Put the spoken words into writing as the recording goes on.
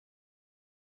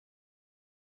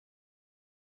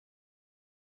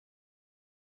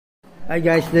Hi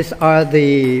guys, these are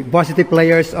the varsity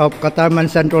players of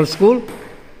Catarman Central School.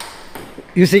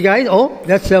 You see guys, oh,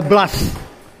 that's a blast.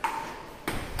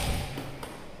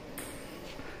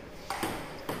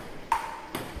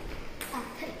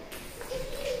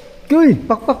 Uy,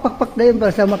 pak na yun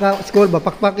para sa maka-school ba?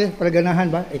 Pakpak eh, para ganahan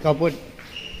ba? Ikaw po.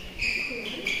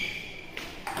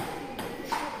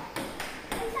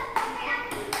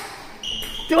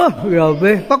 Oh,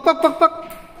 grabe. Pak.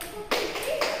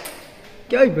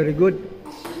 Okay, very good.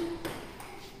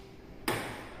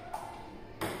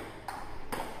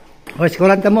 O,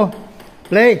 skolanta mo.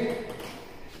 Play.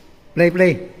 1-0.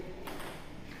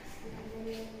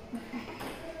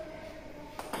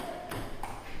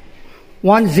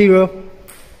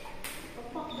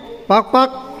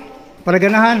 Pak. Para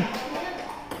ganahan.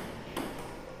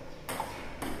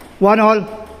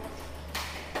 1-all.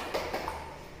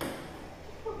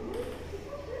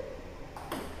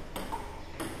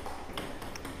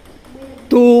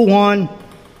 2-1.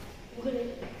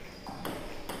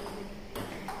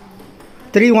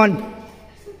 3-1.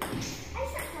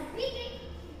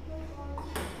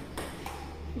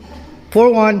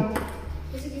 4-1.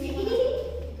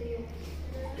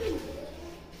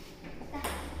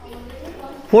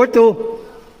 4-2.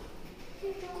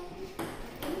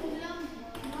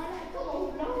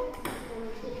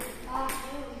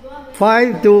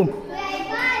 5-2.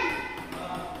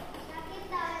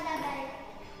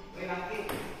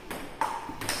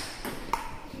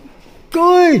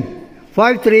 Good.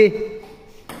 5-3.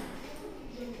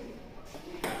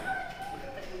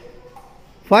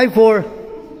 5-4.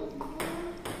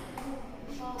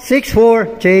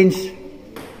 6-4. Change.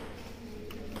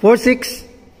 4-6.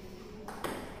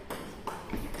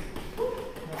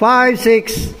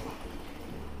 5-6.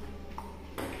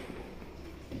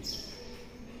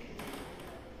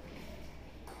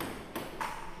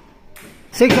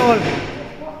 6-all.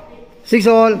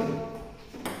 6-all.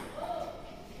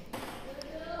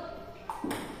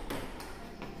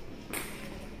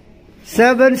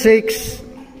 7-6.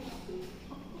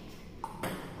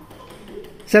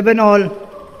 7-all.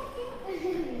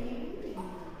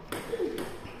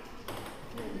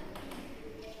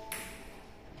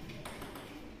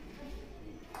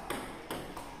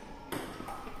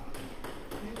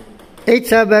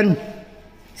 8-7.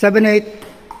 7-8.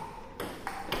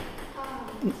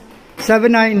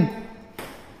 7-9.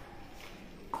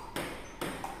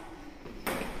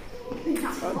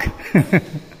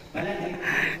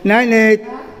 9-8.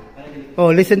 Oh,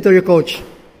 listen to your coach.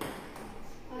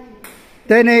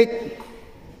 10-8.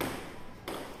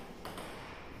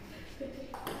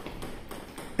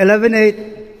 11-8.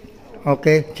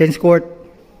 Okay, change court.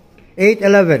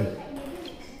 8-11.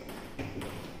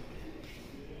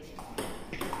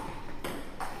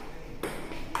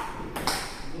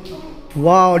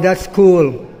 Wow, that's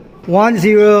cool.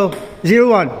 1-0.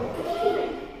 0-1.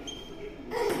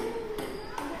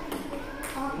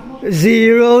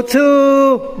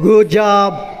 0-2. Good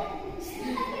job.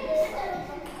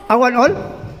 1-all?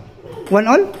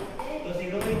 1-all?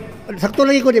 Sakto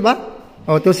lagi ko, di ba?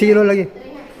 Oh, 2-0 lagi.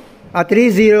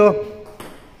 3-0.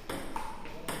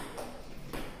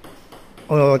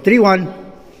 Oh, 3-1.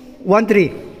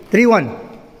 1-3. 3-1.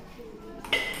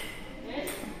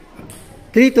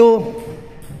 3-2.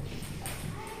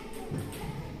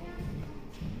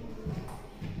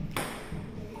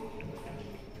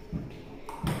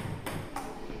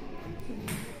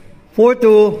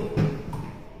 4-2.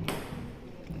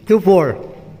 2-4.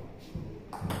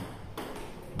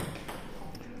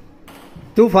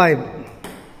 2-5.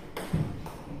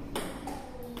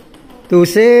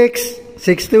 2-6.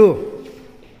 6-2.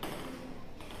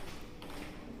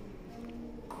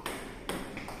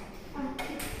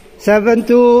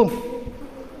 7-2.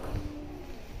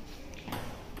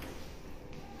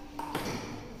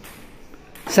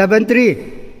 7-3.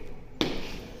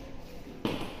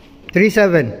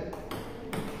 3-7.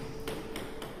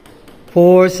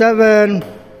 4-7.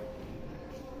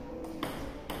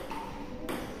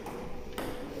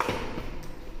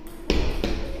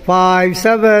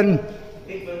 5-7.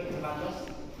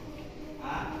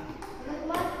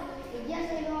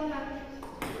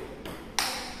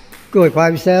 Good.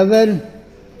 5-7.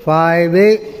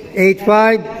 5-8.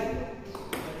 8-5.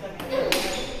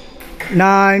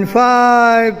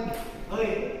 9-5.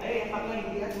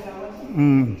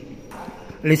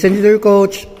 Listen to your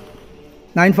coach.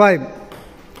 9-5.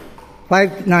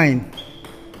 5-9.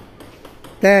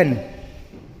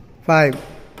 10-5.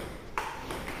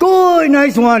 Good,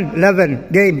 nice one.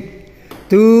 11. Game.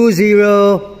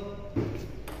 2-0.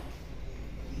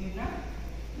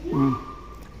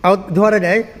 Out. Duha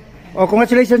na eh. Oh,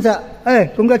 congratulations.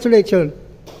 Congratulations.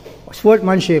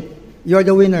 Sportsmanship. You're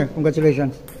the winner.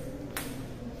 Congratulations.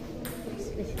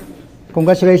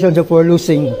 Congratulations for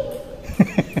losing.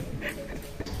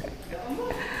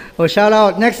 Oh, shout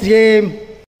out. Next game.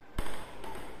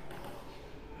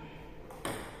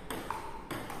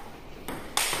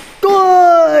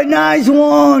 Good. Nice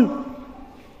one.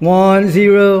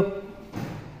 1-0.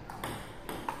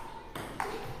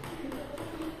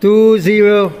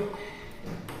 2-0.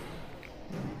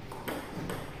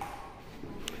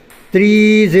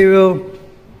 3-0.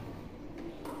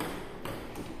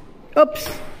 Oops.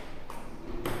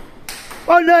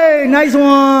 Oh, no. Nice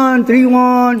one.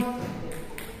 3-1.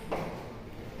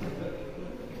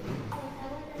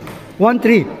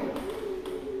 1-3.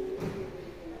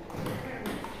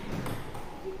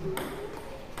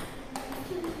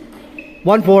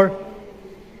 1-4.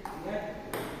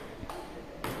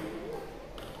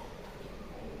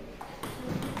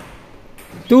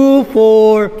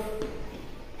 2-4.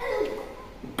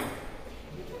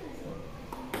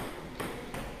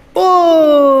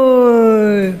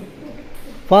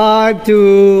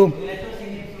 5-2.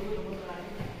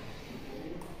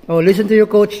 Oh, listen to your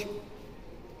coach.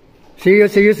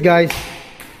 Serious, guys.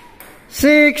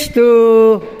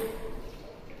 6-2.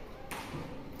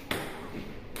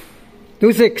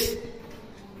 2-6.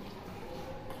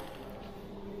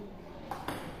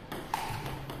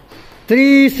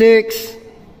 3-6.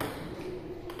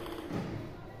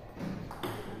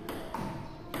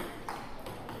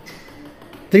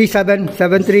 3-7.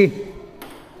 7-3.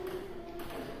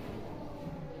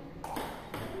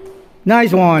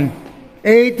 Nice one.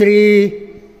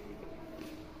 8-3.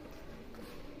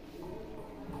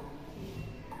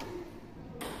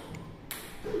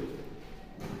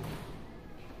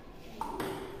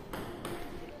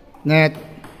 Net.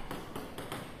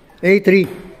 8-3.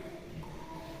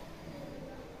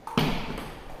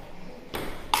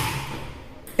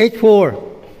 8-4.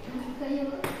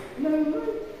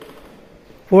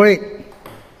 4-8.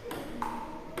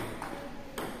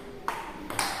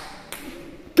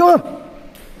 Go!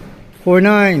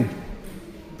 4-9.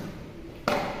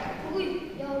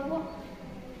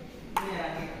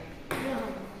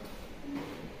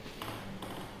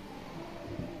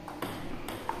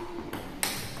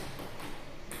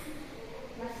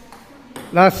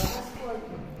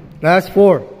 Last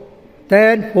 4.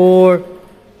 10-4.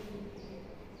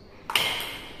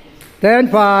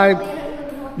 10-5.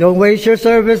 Don't waste your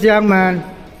service, young man.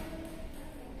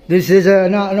 This is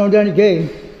another game.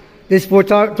 This is for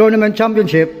tournament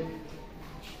championship.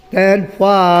 10-5.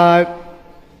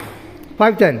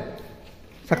 5-10.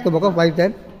 Sakto ba ko?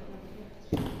 5-10?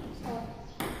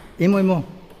 Imo.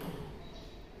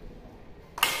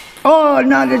 Oh,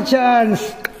 another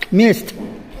chance. Missed.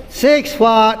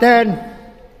 6-10.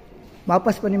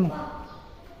 Mapas pa nimo.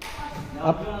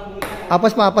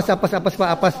 Apas pa.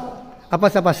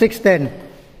 6-10.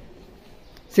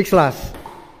 6 last.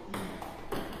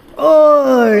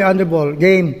 Oh, underball.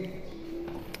 Game.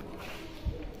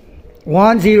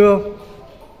 1-0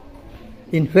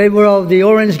 in favor of the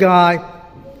orange guy.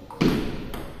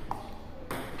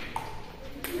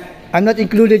 I'm not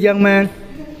included, young man.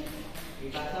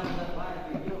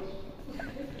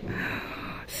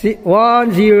 1-0.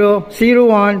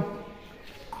 0-1.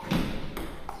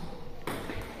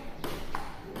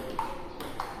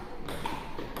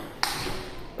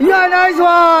 Yeah, nice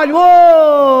one.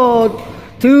 Whoa.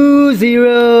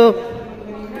 2-0.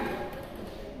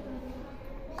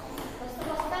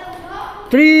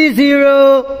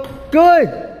 3-0. Good.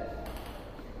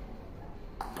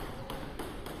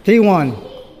 3-1.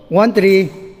 1-3.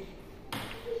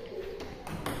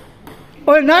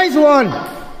 Oh, nice one.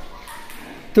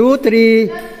 2-3.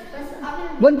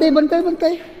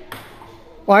 Bantay.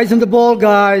 Eyes on the ball,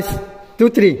 guys.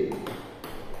 2-3.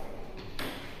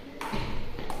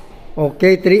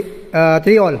 Okay,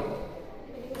 3 all.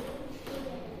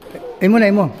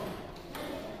 Imo.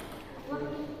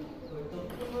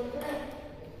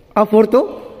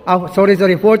 4-2? Sorry,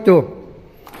 4-2.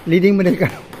 Leading mo na ka.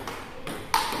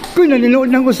 Kuy, nanilood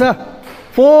ng usa.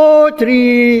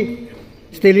 4-3.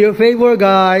 Still your favor,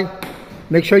 guy.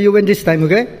 Make sure you win this time,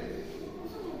 okay?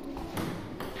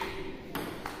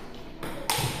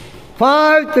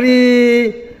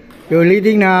 5-3. You're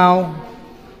leading now.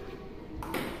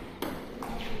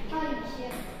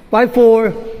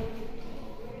 5-4.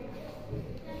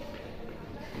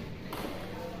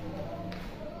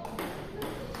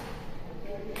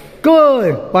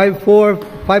 Good. 5-4.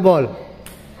 5 all.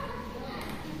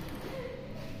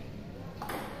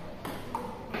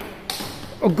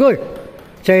 Oh, good.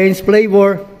 Change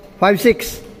flavor.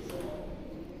 5-6.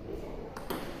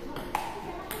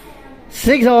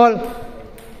 6 all.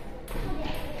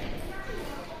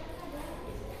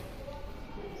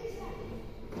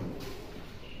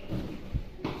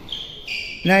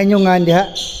 Na inyong ngan diha.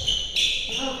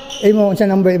 Imo unsa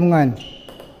number imo ngan?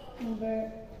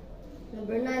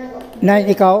 Number 9.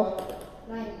 9 ikaw?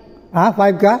 9. Ah,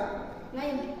 5 ka?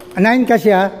 9. 9 ka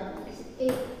siya?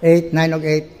 8, 9 og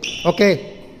 8. Okay.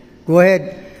 Go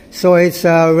ahead. So it's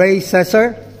Ray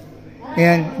Cesar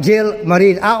and Jill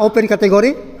Marie. Ah, open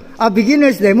category? Ah,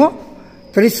 beginners demo?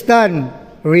 Tristan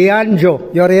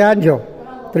Rianjo. Yo Rianjo.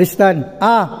 Tristan.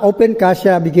 Ah, open ka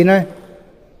siya, beginner.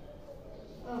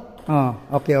 Ah,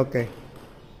 okay, okay.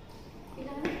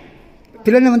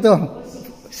 Pila naman to?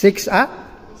 6 ah?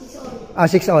 6 all. Ah,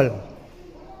 6 all.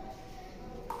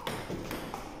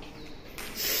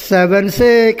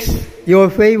 7-6.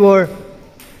 Your favor.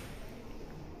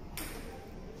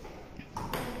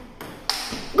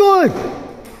 Good.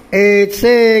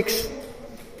 8-6.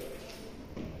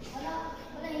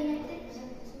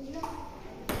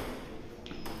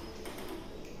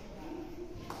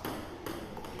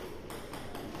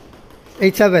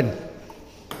 Eight, 7.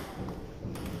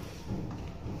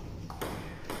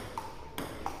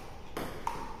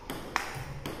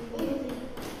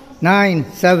 Nine,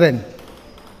 7.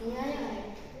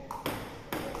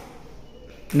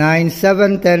 9,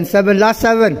 7, 10, 7. Last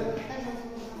 7.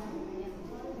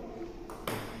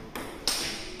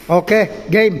 Okay,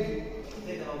 game.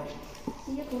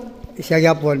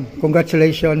 Siya yapon.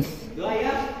 Congratulations.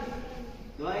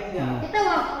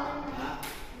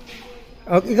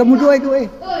 Okay, kamu duay.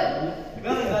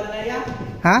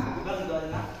 Ha?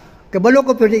 Kabalo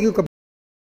ko pero di ko